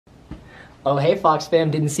Oh, hey, Fox fam,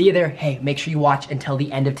 didn't see you there. Hey, make sure you watch until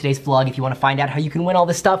the end of today's vlog if you want to find out how you can win all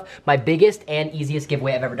this stuff. My biggest and easiest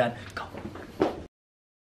giveaway I've ever done. Go.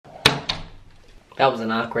 That was an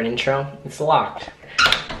awkward intro. It's locked.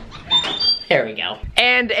 There we go.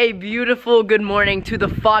 And a beautiful good morning to the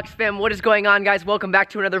Fox fam. What is going on, guys? Welcome back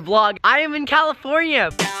to another vlog. I am in California.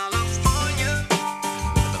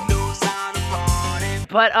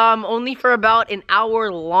 But only for about an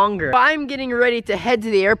hour longer. I'm getting ready to head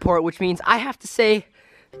to the airport, which means I have to say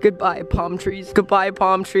goodbye, palm trees. Goodbye,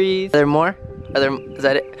 palm trees. Are there more? Is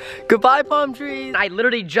that it? Goodbye, palm trees. I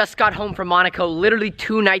literally just got home from Monaco literally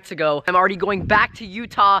 2 nights ago. I'm already going back to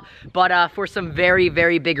Utah, but for some very,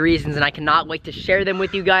 very big reasons, and I cannot wait to share them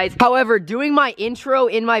with you guys. However, doing my intro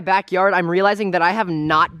in my backyard, I'm realizing that I have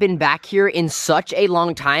not been back here in such a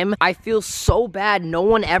long time. I feel so bad. No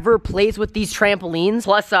one ever plays with these trampolines.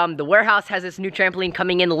 Plus, the warehouse has this new trampoline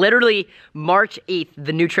coming in literally March 8th.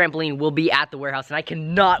 The new trampoline will be at the warehouse, and I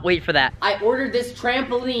cannot wait for that. I ordered this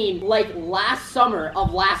trampoline like last summer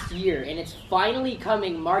of last year, and it's finally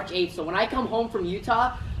coming March 8th. So when I come home from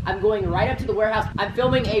Utah, I'm going right up to the warehouse. I'm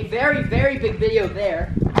filming a very, very big video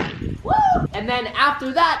there. Woo! And then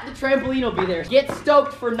after that, the trampoline will be there. Get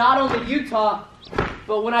stoked for not only Utah,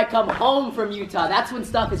 but when I come home from Utah, that's when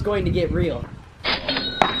stuff is going to get real.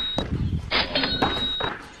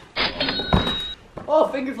 Oh,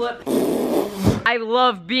 finger flip. I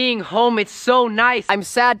love being home, it's so nice. I'm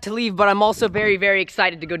sad to leave, but I'm also very, very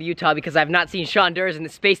excited to go to Utah because I've not seen Sean Durs and the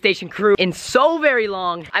Space Station crew in so very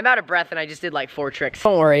long. I'm out of breath and I just did like 4 tricks.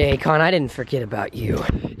 Don't worry, Akon, I didn't forget about you.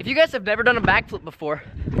 If you guys have never done a backflip before,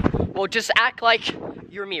 well, just act like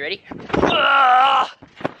you're me, ready?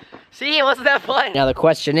 See, it wasn't that fun. Now the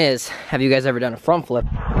question is, have you guys ever done a front flip?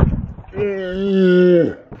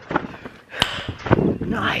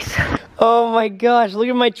 Nice. Oh my gosh, look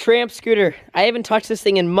at my tramp scooter. I haven't touched this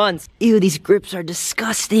thing in months. Ew, these grips are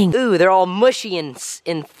disgusting. Ooh, they're all mushy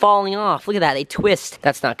and falling off. Look at that, they twist.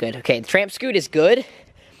 That's not good. Okay, the tramp scoot is good.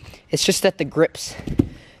 It's just that the grips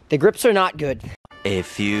are not good. A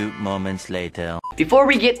few moments later. Before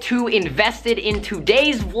we get too invested in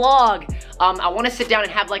today's vlog, I want to sit down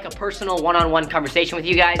and have like a personal one-on-one conversation with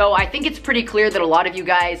you guys. So I think it's pretty clear that a lot of you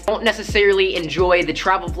guys don't necessarily enjoy the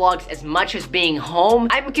travel vlogs as much as being home.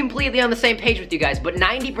 I'm completely on the same page with you guys, but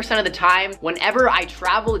 90% of the time, whenever I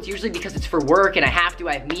travel, it's usually because it's for work and I have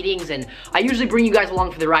meetings, and I usually bring you guys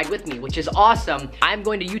along for the ride with me, which is awesome. I'm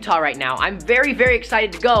going to Utah right now. I'm very, very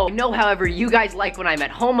excited to go. I know, however, you guys like when I'm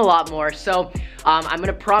at home a lot more, so I'm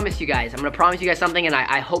gonna promise you guys something, and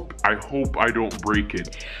I hope I don't break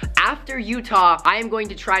it. After Utah, I am going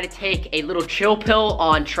to try to take a little chill pill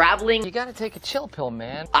on traveling. You gotta take a chill pill,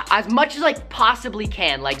 man. As much as I possibly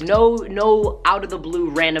can. Like no out of the blue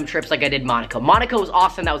random trips like I did Monaco. Monaco was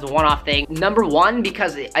awesome, that was a one-off thing. Number 1,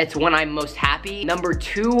 because it's when I'm most happy. Number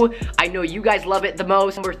 2, I know you guys love it the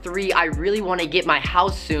most. Number 3, I really wanna get my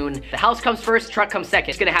house soon. The house comes first, truck comes second.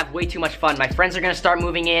 It's gonna have way too much fun. My friends are gonna start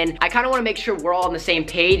moving in. I kinda wanna make sure we're all on the same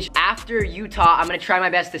page. After Utah, I'm gonna try my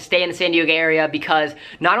best to stay in the San Diego area because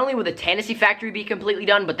not only will the Tennessee factory be completely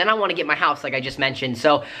done, but then I wanna get my house like I just mentioned.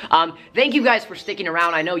 So thank you guys for sticking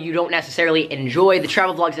around. I know you don't necessarily enjoy the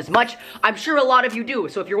travel vlogs as much. I'm sure a lot of you do.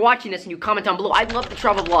 So if you're watching this and you comment down below, I love the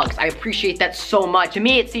travel vlogs. I appreciate that so much. To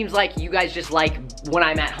me, it seems like you guys just like when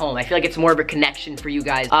I'm at home. I feel like it's more of a connection for you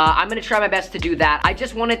guys. I'm gonna try my best to do that. I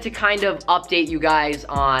just wanted to kind of update you guys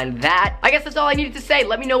on that. I guess that's all I needed to say.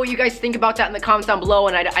 Let me know what you guys think about that in the comments down below,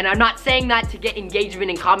 and I'm not saying that to get engagement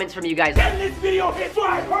and comments from you guys. Can this video hit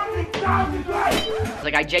 500,000 likes?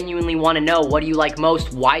 Like, I genuinely want to know, what do you like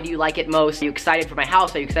most? Why do you like it most? Are you excited for my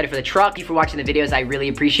house? Are you excited for the truck? Thank you for watching the videos. I really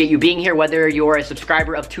appreciate you being here, whether you're a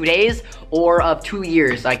subscriber of 2 days or of 2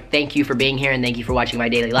 years. Like, thank you for being here and thank you for watching my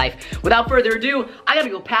daily life. Without further ado, I gotta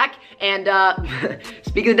go pack and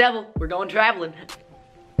speak of the devil, we're going traveling.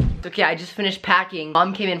 Okay, I just finished packing.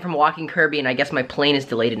 Mom came in from walking Kirby, and I guess my plane is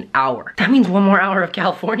delayed an hour. That means 1 more hour of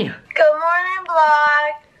California. Good morning,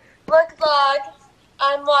 vlog. Look, vlog.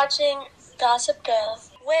 I'm watching Gossip Girl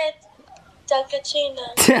with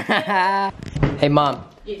Dunkachina. Hey, Mom.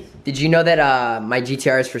 Yes. Did you know that my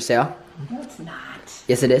GTR is for sale? No, it's not.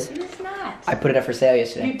 Yes, it is. It is not. I put it up for sale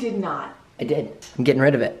yesterday. You did not. I did. I'm getting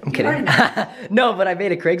rid of it. I'm kidding. No, but I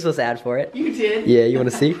made a Craigslist ad for it. You did? Yeah, you wanna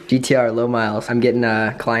see? GTR, low miles. I'm getting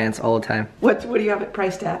clients all the time. What do you have it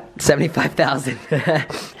priced at? 75,000.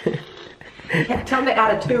 Yeah, tell them to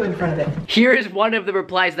add a 2 in front of it. Here is one of the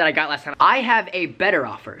replies that I got last time. I have a better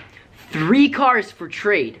offer. 3 cars for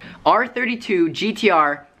trade. R32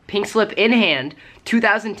 GTR, pink slip in hand,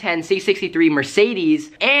 2010 C63 Mercedes,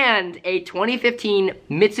 and a 2015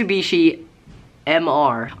 Mitsubishi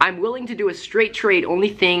MR. I'm willing to do a straight trade. Only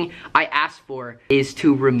thing I ask for is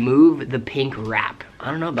to remove the pink wrap. I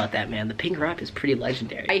don't know about that, man. The pink wrap is pretty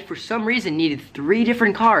legendary. I, for some reason, needed 3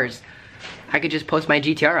 different cars. I could just post my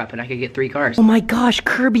GTR up and I could get 3 cars. Oh my gosh,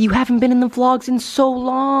 Kirby, you haven't been in the vlogs in so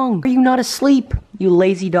long. Are you not asleep, you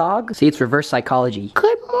lazy dog? See, it's reverse psychology.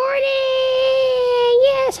 Good morning.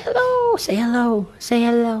 Yes, hello. Say hello. Say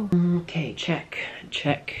hello. Okay, check.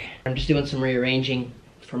 I'm just doing some rearranging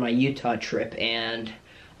for my Utah trip, and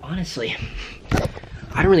honestly,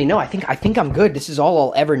 I don't really know. I think I'm good. This is all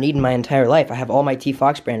I'll ever need in my entire life. I have all my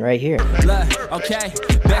T-Fox brand right here. Okay,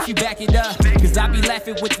 bet you back it up, cause I be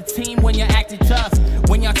laughing with the team when you're acting tough.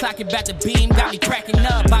 When y'all talking about the beam, got me cracking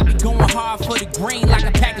up. I be going hard for the green like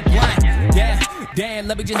a pack of blunt. Yeah, damn,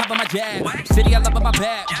 let me just hop on my jab. City, I love on my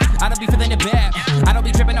back. I don't be feeling it bad. I don't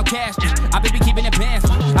be tripping no cash. I be keeping it pants.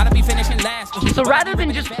 I don't be finishing last. So rather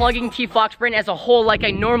than just plugging T-Fox brand as a whole like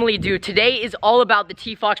I normally do, today is all about the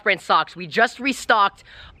T-Fox brand socks. We just restocked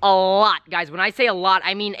a lot, guys. When I say a lot,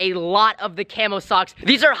 I mean a lot of the camo socks.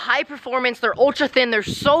 These are high performance, they're ultra thin, they're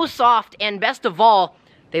so soft, and best of all,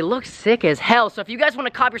 they look sick as hell. So if you guys want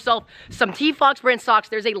to cop yourself some T-Fox brand socks,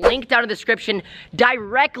 there's a link down in the description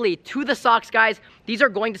directly to the socks, guys. These are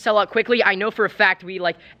going to sell out quickly. I know for a fact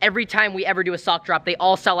every time we ever do a sock drop, they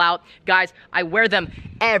all sell out. Guys, I wear them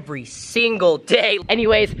every single day.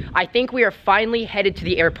 Anyways, I think we are finally headed to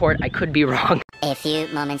the airport. I could be wrong. A few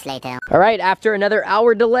moments later. All right, after another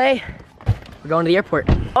hour delay, we're going to the airport.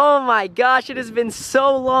 Oh my gosh, it has been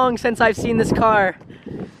so long since I've seen this car.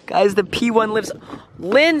 Guys, the P1 lives...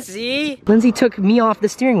 Lindsay took me off the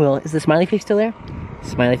steering wheel. Is the smiley face still there?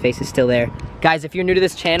 Smiley face is still there. Guys, if you're new to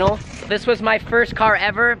this channel, this was my first car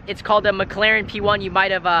ever. It's called a McLaren P1. You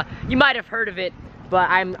might have heard of it, but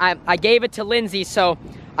I gave it to Lindsay, so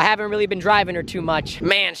I haven't really been driving her too much.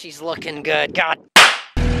 Man, she's looking good. God.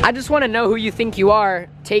 I just want to know who you think you are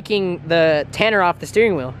taking the Tanner off the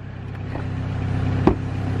steering wheel.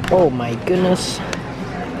 Oh my goodness.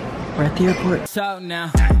 We're at the airport. Talk now,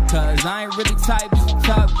 cause I ain't really type to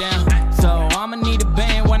talk down. So I'ma need a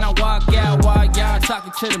band when I walk out. While y'all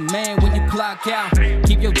talking to the man when you clock out.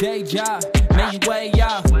 Keep your day job, make your way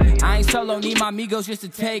off. I ain't solo, need my amigos just to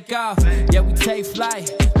take off. Yeah, we take flight,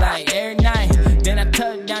 like every night. Then I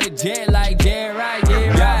touch down the jet like, yeah right.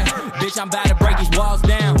 Bitch, I'm about to break these walls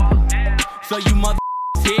down. So you mother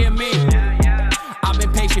hear me. I've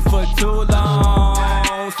been patient for too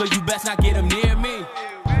long. So you best not get them near me.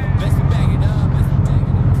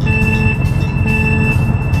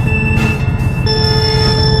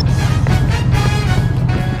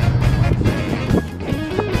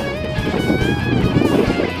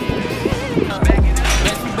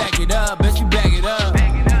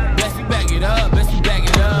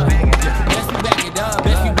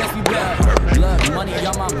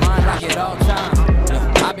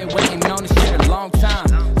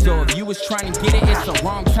 Trying to get it, it's the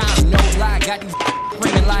wrong time, no lie. Got these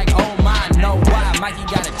screaming like, oh my, no why. Mikey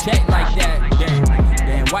got a check like that.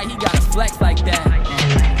 Damn, why he gotta flex like that?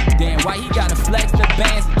 Damn, why he gotta flex the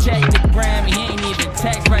bands and check the gram? He ain't even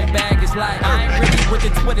text right back. It's like, I ain't really with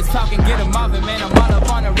the Twitter talking, get him off it, man. I'm all up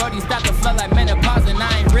on the road, he start to flow like menopause. And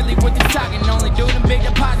I ain't really with the talking, only do them big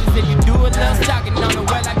deposits. If you do a little stocking on the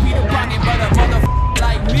way like Peter Parkin, but a motherfucker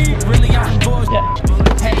like me, really on some bullshit.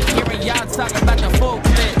 Hey, hearing y'all talking about the full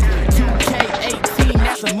clip. 2K18,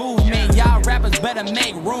 that's a movement. Y'all rappers better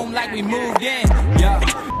make room like we moved in. Yeah,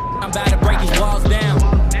 I'm about to break these walls down.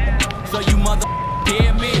 So you mother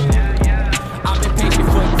hear me. I've been patient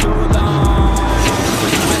for too long. So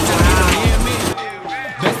you best not hear me.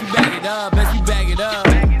 Best you back it up, best you back it up.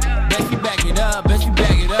 Best you back it up, best you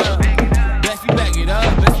back it up. Best you back it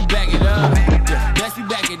up, best you back it up. Best you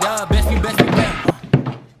back it up, best you back it up.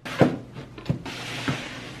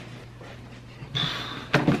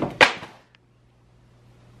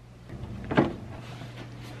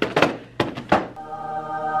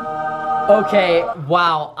 Okay,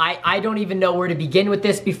 wow, I don't even know where to begin with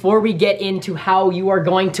this. Before we get into how you are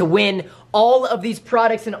going to win all of these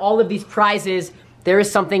products and all of these prizes, there is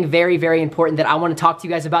something very, very important that I want to talk to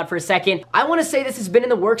you guys about for a second. I want to say this has been in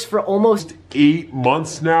the works for almost 8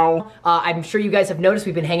 months now. I'm sure you guys have noticed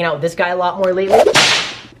we've been hanging out with this guy a lot more lately.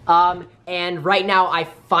 And right now I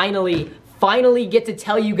finally get to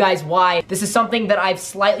tell you guys why. This is something that I've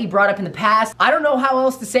slightly brought up in the past. I don't know how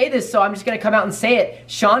else to say this, so I'm just gonna come out and say it.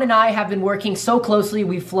 Sean and I have been working so closely.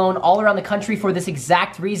 We've flown all around the country for this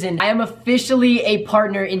exact reason. I am officially a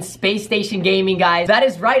partner in Space Station Gaming, guys. That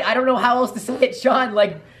is right, I don't know how else to say it. Sean,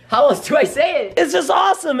 like, How else do I say it? It's just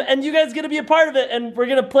awesome, and you guys get to be a part of it, and we're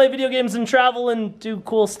gonna play video games and travel and do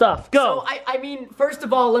cool stuff. Go. So, I mean, first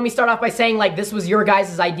of all, let me start off by saying, like, this was your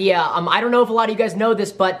guys' idea. I don't know if a lot of you guys know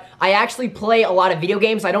this, but I actually play a lot of video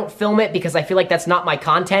games. I don't film it because I feel like that's not my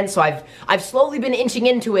content, so I've slowly been inching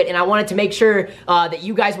into it, and I wanted to make sure that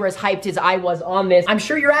you guys were as hyped as I was on this. I'm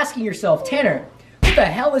sure you're asking yourself, Tanner, what the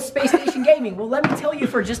hell is Space Station Gaming? Well, let me tell you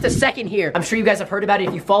for just a second here. I'm sure you guys have heard about it.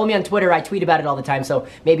 If you follow me on Twitter, I tweet about it all the time, so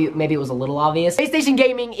maybe it was a little obvious. Space Station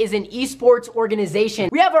Gaming is an esports organization.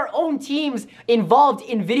 We have our own teams involved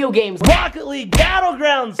in video games. Rocket League,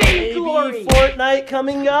 Battlegrounds, baby, Fortnite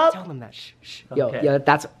coming up. Tell them that. Shh. Okay. Yo,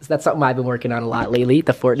 that's something I've been working on a lot lately,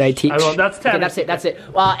 the Fortnite team. That's Tanner. Okay, that's it.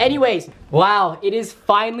 Anyways, wow, it is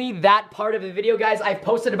finally that part of the video, guys. I've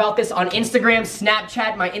posted about this on Instagram,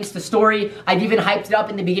 Snapchat, my Insta story. I've even hyped it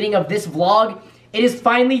up in the beginning of this vlog. It is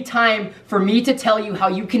finally time for me to tell you how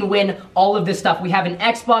you can win all of this stuff. We have an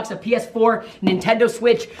Xbox, a PS4, Nintendo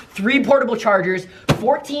Switch, 3 portable chargers,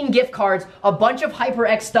 14 gift cards, a bunch of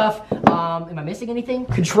HyperX stuff. Am I missing anything?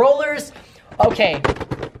 Controllers. Okay.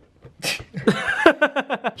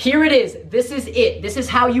 Here it is. This is it. This is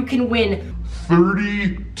how you can win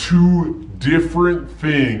 32 different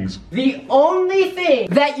things. The only thing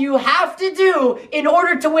that you have to do in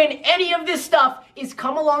order to win any of this stuff is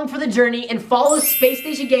come along for the journey and follow Space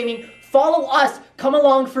Station Gaming. Follow us, come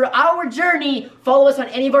along for our journey. Follow us on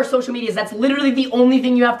any of our social medias. That's literally the only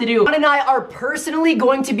thing you have to do. John and I are personally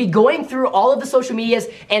going to be going through all of the social medias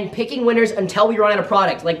and picking winners until we run out of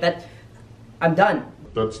product. Like that, I'm done.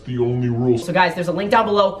 That's the only rule. So guys, there's a link down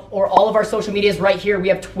below, or all of our social medias right here. We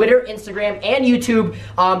have Twitter, Instagram, and YouTube.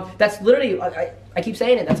 That's literally, I keep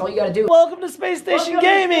saying it, that's all you gotta do. Welcome to Space Station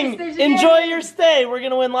Gaming. Enjoy your stay. We're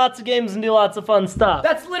gonna win lots of games and do lots of fun stuff.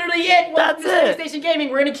 That's literally it. Welcome to Space Station Gaming.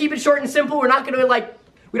 We're gonna keep it short and simple. We're not gonna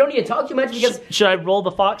we don't need to talk too much because... Should I roll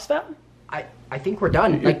the Fox fam? I think we're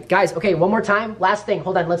done. Like, guys, okay, one more time. Last thing,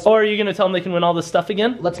 hold on, let's... Or are you gonna tell them they can win all this stuff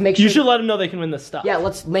again? Let's make sure... You should let them know they can win this stuff. Yeah,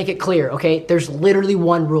 let's make it clear, okay? There's literally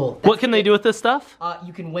one rule. What can they do with this stuff?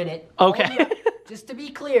 You can win it. Okay. Just to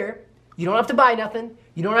be clear, you don't have to buy nothing.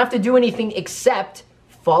 You don't have to do anything except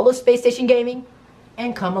follow Space Station Gaming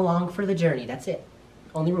and come along for the journey. That's it.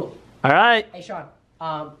 Only rule. All right. Hey, Sean,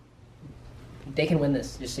 they can win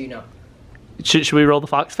this, just so you know. Should we roll the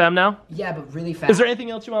Fox fam now? Yeah, but really fast. Is there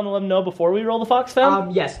anything else you want to let them know before we roll the Fox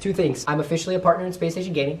fam? Yes, 2 things. I'm officially a partner in Space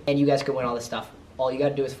Station Gaming, and you guys can win all this stuff. All you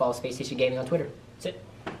gotta do is follow Space Station Gaming on Twitter. That's it.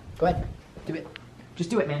 Go ahead. Do it.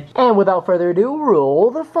 Just do it, man. And without further ado,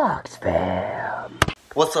 roll the Fox fam.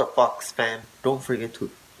 What's up, Fox fam? Don't forget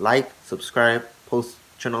to like, subscribe,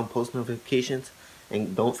 turn on post notifications,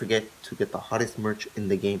 and don't forget to get the hottest merch in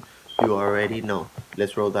the game. You already know.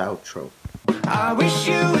 Let's roll the outro. I wish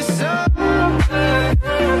you were so